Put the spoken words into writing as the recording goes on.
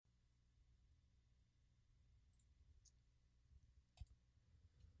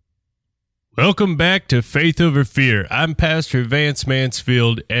Welcome back to Faith Over Fear. I'm Pastor Vance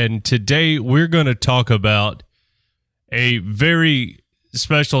Mansfield, and today we're going to talk about a very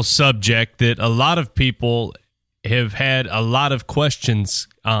special subject that a lot of people have had a lot of questions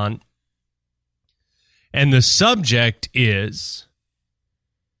on. And the subject is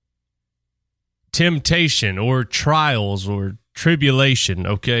temptation or trials or tribulation,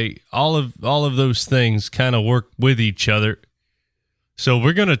 okay? All of those things kind of work with each other. So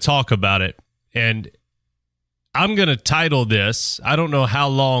we're going to talk about it, and I'm going to title this. I don't know how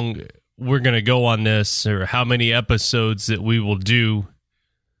long we're going to go on this or how many episodes that we will do,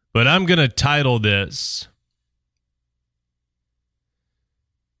 but I'm going to title this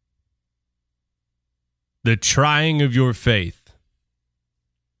The Trying of Your Faith.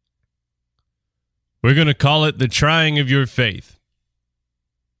 We're going to call it The Trying of Your Faith.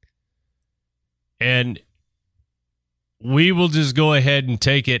 And we will just go ahead and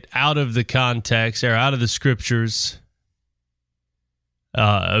take it out of the context or out of the scriptures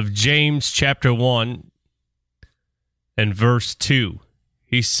of James chapter 1 and verse 2.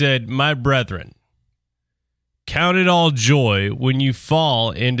 He said, "My brethren, count it all joy when you fall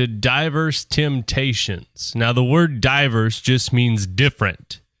into diverse temptations." Now, the word diverse just means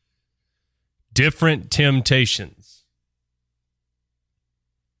different. Different temptations.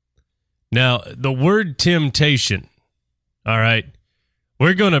 Now, the word temptation, all right,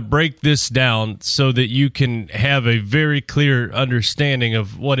 we're going to break this down so that you can have a very clear understanding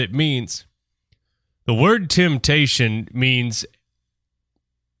of what it means. The word temptation means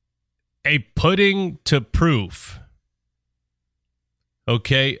a putting to proof.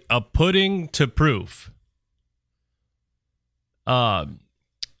 Okay, a putting to proof. By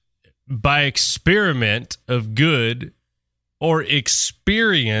experiment of good or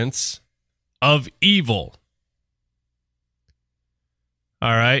experience of evil.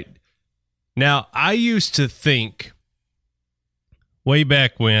 All right. Now, I used to think way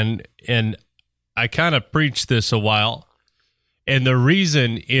back when, and I kind of preached this a while, and the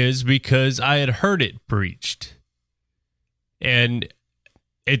reason is because I had heard it preached. And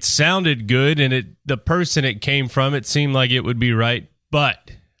it sounded good, and the person it came from, it seemed like it would be right.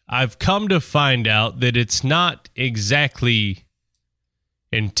 But I've come to find out that it's not exactly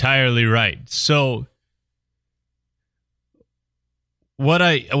entirely right. So what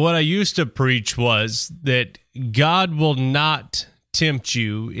I used to preach was that God will not tempt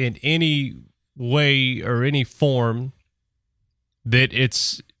you in any way or any form, that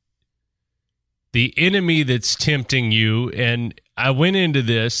it's the enemy that's tempting you. And I went into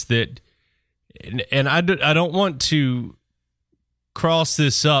this and I don't want to cross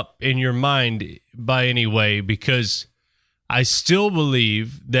this up in your mind by any way, because I still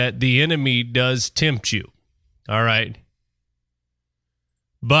believe that the enemy does tempt you. All right.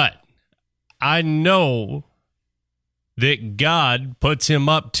 But I know that God puts him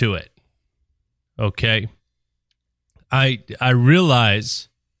up to it. Okay? I realize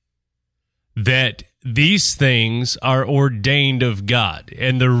that these things are ordained of God.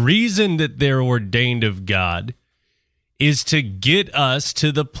 And the reason that they're ordained of God is to get us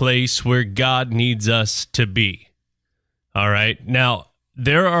to the place where God needs us to be. All right? Now,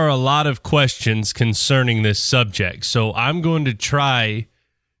 there are a lot of questions concerning this subject, so I'm going to try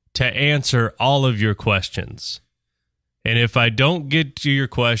to answer all of your questions. And if I don't get to your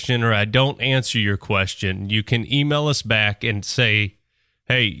question or I don't answer your question, you can email us back and say,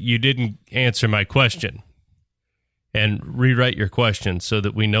 "Hey, you didn't answer my question," and rewrite your question so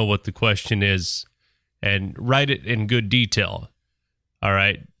that we know what the question is and write it in good detail. All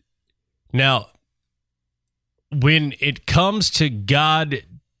right. Now, when it comes to God,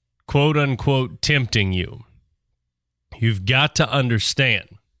 quote unquote, tempting you, you've got to understand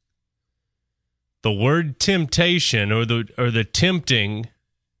the word temptation or the tempting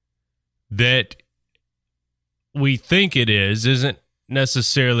that we think it is isn't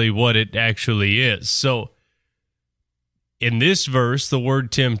necessarily what it actually is. So in this verse, the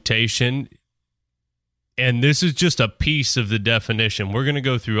word temptation, and this is just a piece of the definition, we're going to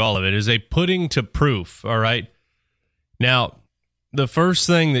go through all of it, is a putting to proof, all right? Now, the first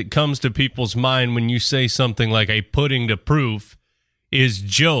thing that comes to people's mind when you say something like a putting to proof is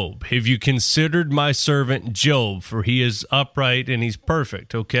Job. "Have you considered my servant Job? For he is upright and he's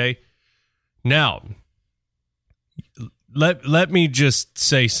perfect," okay? Now, let me just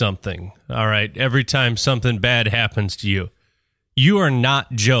say something, all right? Every time something bad happens to you, you are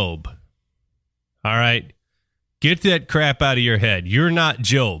not Job, all right? Get that crap out of your head. You're not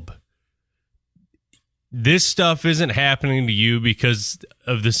Job. This stuff isn't happening to you because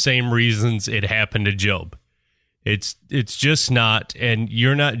of the same reasons it happened to Job. It's just not, and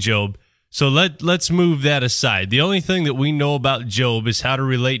you're not Job. So let's move that aside. The only thing that we know about Job is how to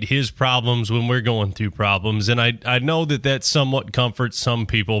relate his problems when we're going through problems. And I know that somewhat comforts some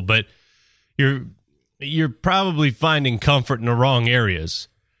people, but you're probably finding comfort in the wrong areas.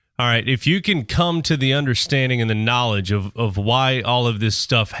 All right, if you can come to the understanding and the knowledge of why all of this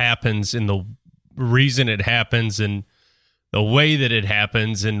stuff happens and the reason it happens and the way that it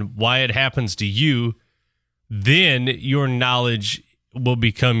happens and why it happens to you, then your knowledge will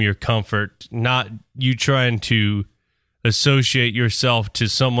become your comfort, not you trying to associate yourself to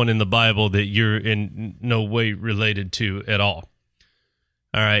someone in the Bible that you're in no way related to at all.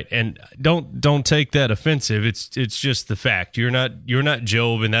 All right, and don't take that offensive. It's just the fact. You're not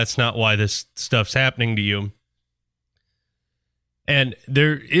Job, and that's not why this stuff's happening to you. And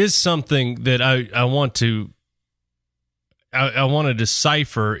there is something that I want to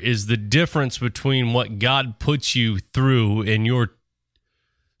decipher is the difference between what God puts you through and your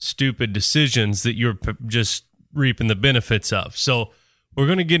stupid decisions that you're just reaping the benefits of. So we're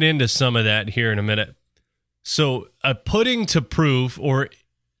going to get into some of that here in a minute. So a putting to proof or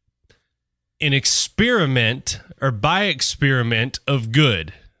an experiment or by experiment of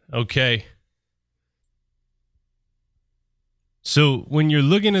good, okay? So when you're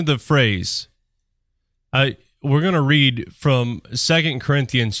looking at the phrase, we're going to read from 2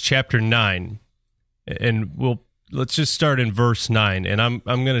 Corinthians chapter 9, and let's just start in verse 9, and I'm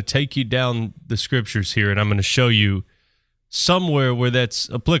going to take you down the scriptures here, and I'm going to show you somewhere where that's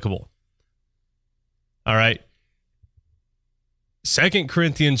applicable. All right. 2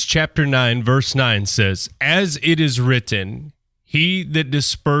 Corinthians chapter 9, verse 9 says, "As it is written, he that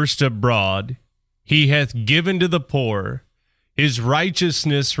dispersed abroad, he hath given to the poor, his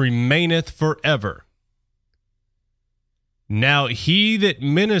righteousness remaineth forever. Now he that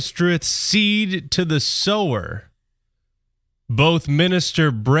ministereth seed to the sower, both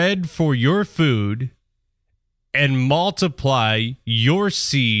minister bread for your food, and multiply your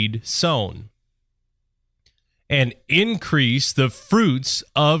seed sown, and increase the fruits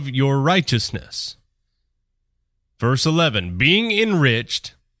of your righteousness." Verse 11, "Being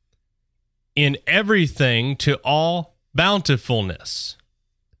enriched in everything to all bountifulness,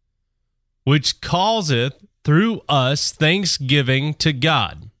 which causeth through us thanksgiving to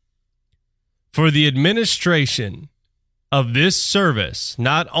God. For the administration of this service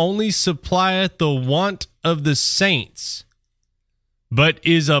not only supplieth the want of the saints, but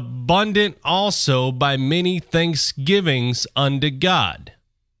is abundant also by many thanksgivings unto God."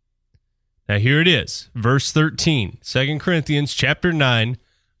 Now here it is, verse 13, 2 Corinthians chapter 9,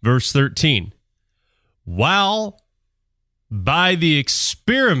 verse 13. "While by the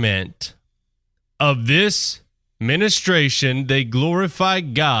experiment of this ministration they glorify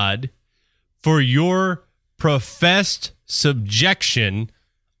God for your professed subjection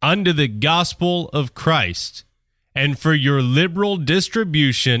unto the gospel of Christ, and for your liberal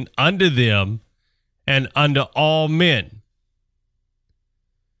distribution unto them and unto all men."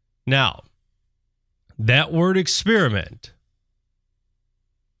 Now, that word experiment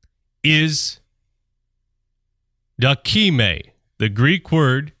is dokime, the Greek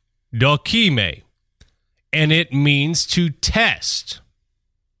word dokime, and it means to test.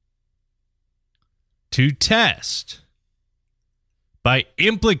 To test. By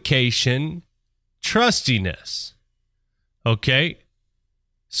implication, trustiness. Okay?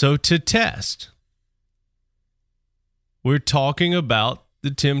 So to test. We're talking about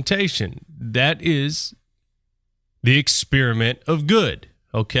the temptation. That is the experiment of good.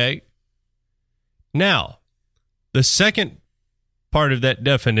 Okay? Now, the second part of that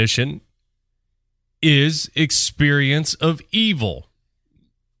definition is experience of evil.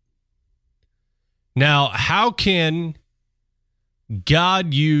 Now, how can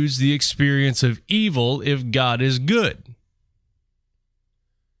God use the experience of evil if God is good?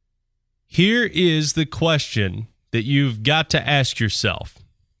 Here is the question that you've got to ask yourself,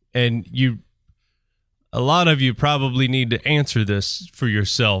 and a lot of you probably need to answer this for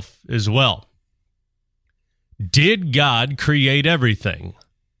yourself as well. Did God create everything,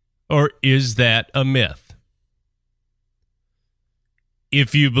 or is that a myth?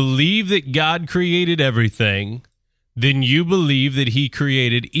 If you believe that God created everything, then you believe that he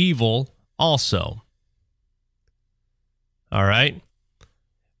created evil also. All right?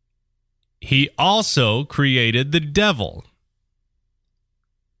 He also created the devil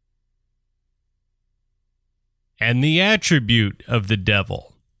and the attribute of the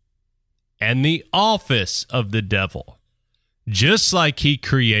devil and the office of the devil, just like he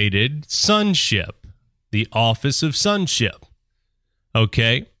created sonship, the office of sonship.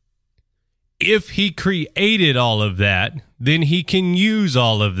 Okay? If he created all of that, then he can use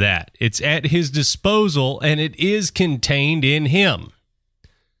all of that. It's at his disposal, and it is contained in him.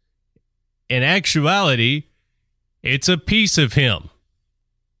 In actuality, it's a piece of him,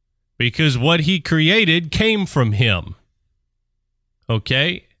 because what he created came from him.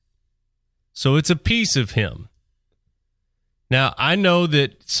 Okay? So it's a piece of him. Now, I know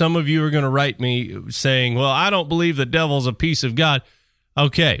that some of you are going to write me saying, well, I don't believe the devil's a piece of God.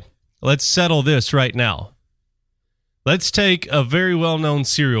 Okay, let's settle this right now. Let's take a very well-known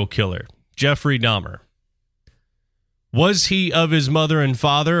serial killer, Jeffrey Dahmer. Was he of his mother and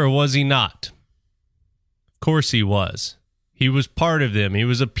father, or was he not? Of course he was. He was part of them. He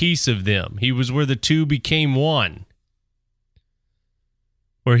was a piece of them. He was where the two became one.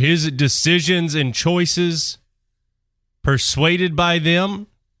 Were his decisions and choices persuaded by them?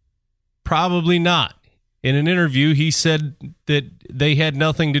 Probably not. In an interview, he said that they had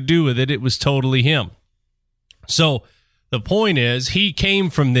nothing to do with it. It was totally him. So the point is, he came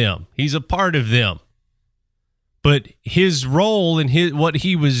from them. He's a part of them. But his role and what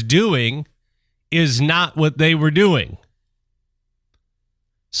he was doing is not what they were doing.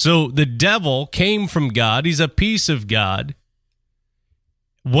 So the devil came from God. He's a piece of God.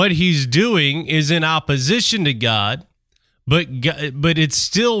 What he's doing is in opposition to God, but it's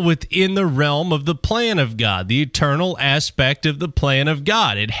still within the realm of the plan of God, the eternal aspect of the plan of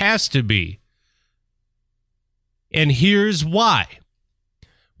God. It has to be. And here's why.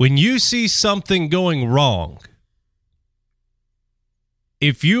 When you see something going wrong,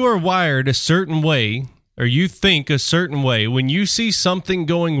 if you are wired a certain way, or you think a certain way, when you see something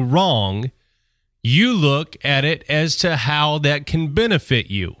going wrong, you look at it as to how that can benefit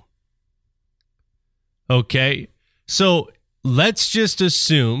you. Okay? So let's just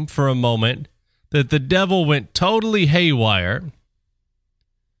assume for a moment that the devil went totally haywire,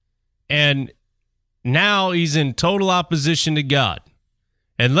 and now he's in total opposition to God.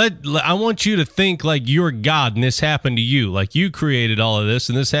 And I want you to think like you're God and this happened to you, like you created all of this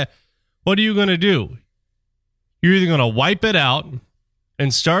and this happened. What are you going to do? You're either going to wipe it out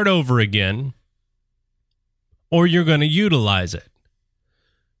and start over again, or you're going to utilize it.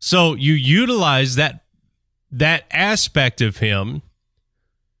 So you utilize that aspect of him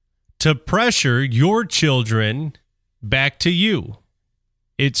to pressure your children back to you.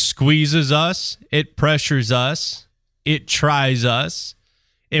 It squeezes us, it pressures us, it tries us,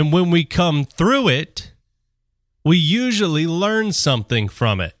 and when we come through it, we usually learn something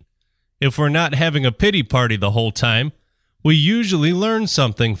from it. If we're not having a pity party the whole time, we usually learn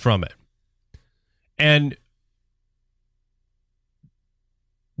something from it. And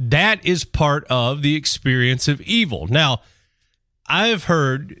that is part of the experience of evil. Now, I have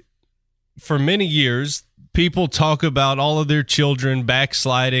heard for many years people talk about all of their children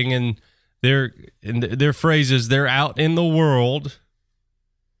backsliding, and their phrases, they're out in the world.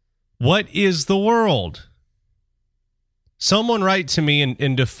 What is the world? Someone write to me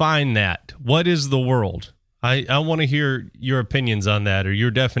and define that. What is the world? I want to hear your opinions on that, or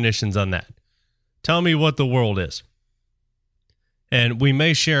your definitions on that. Tell me what the world is. And we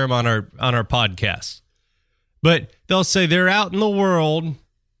may share them on our podcast. But they'll say they're out in the world.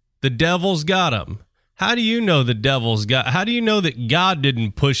 The devil's got them. How do you know the devil's got? How do you know that God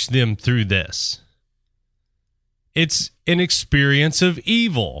didn't push them through this? It's an experience of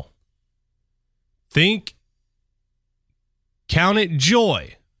evil. Count it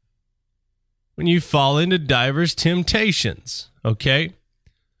joy when you fall into diverse temptations. Okay.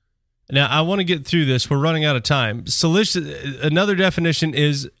 Now, I want to get through this. We're running out of time. Another definition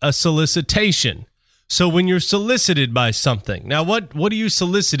is a solicitation. So when you're solicited by something. Now, what are you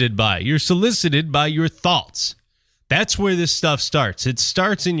solicited by? You're solicited by your thoughts. That's where this stuff starts. It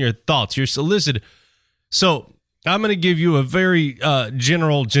starts in your thoughts. You're solicited. So I'm going to give you a very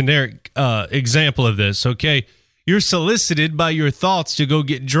generic example of this, okay? You're solicited by your thoughts to go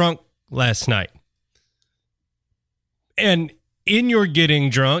get drunk last night. And in your getting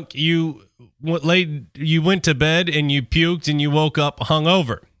drunk, you went to bed and you puked and you woke up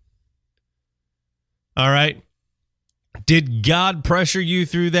hungover. All right. Did God pressure you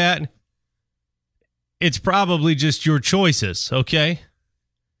through that? It's probably just your choices, okay?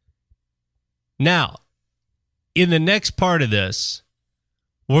 Now, in the next part of this,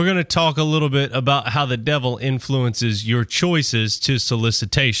 we're going to talk a little bit about how the devil influences your choices to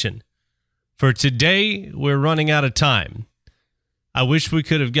solicitation. For today, we're running out of time. I wish we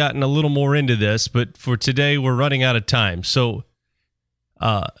could have gotten a little more into this, but for today, we're running out of time. So,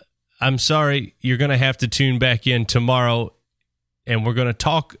 I'm sorry, you're going to have to tune back in tomorrow, and we're going to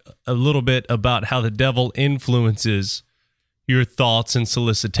talk a little bit about how the devil influences your thoughts and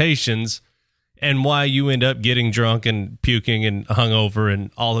solicitations, and why you end up getting drunk and puking and hungover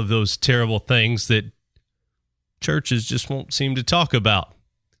and all of those terrible things that churches just won't seem to talk about.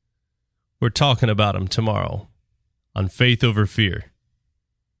 We're talking about them tomorrow on Faith Over Fear.